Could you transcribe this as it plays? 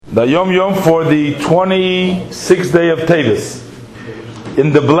the Yom Yom for the 26th day of Tevis.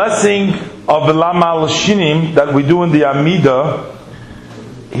 In the blessing of the Lamal Shinim that we do in the Amida,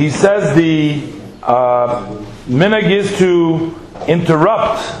 he says the minhag is to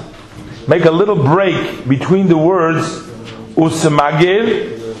interrupt, make a little break between the words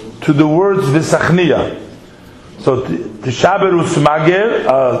Usemagir to the words V'sachniya. So Tishaber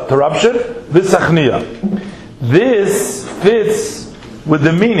Usemagir, interruption, V'sachniya. This fits with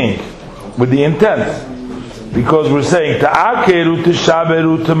the meaning, with the intent, because we're saying Ta'akeru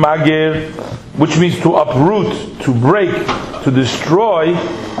Tishaberu Tamagir, which means to uproot, to break, to destroy.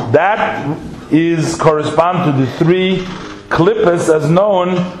 That is correspond to the three klippas as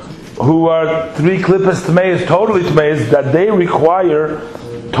known, who are three klippas tmeis, totally tmeis, that they require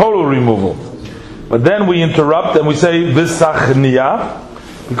total removal. But then we interrupt and we say V'sachniya,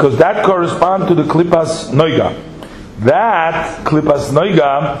 because that corresponds to the klippas noiga. That klippas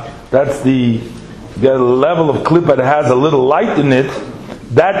noiga, that's the level of klippa that has a little light in it,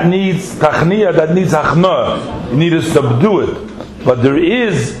 that needs tachniya, that needs hachnoah. You need to subdue it. But there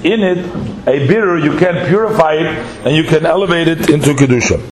is in it a bitter, you can purify it and you can elevate it into kedusha.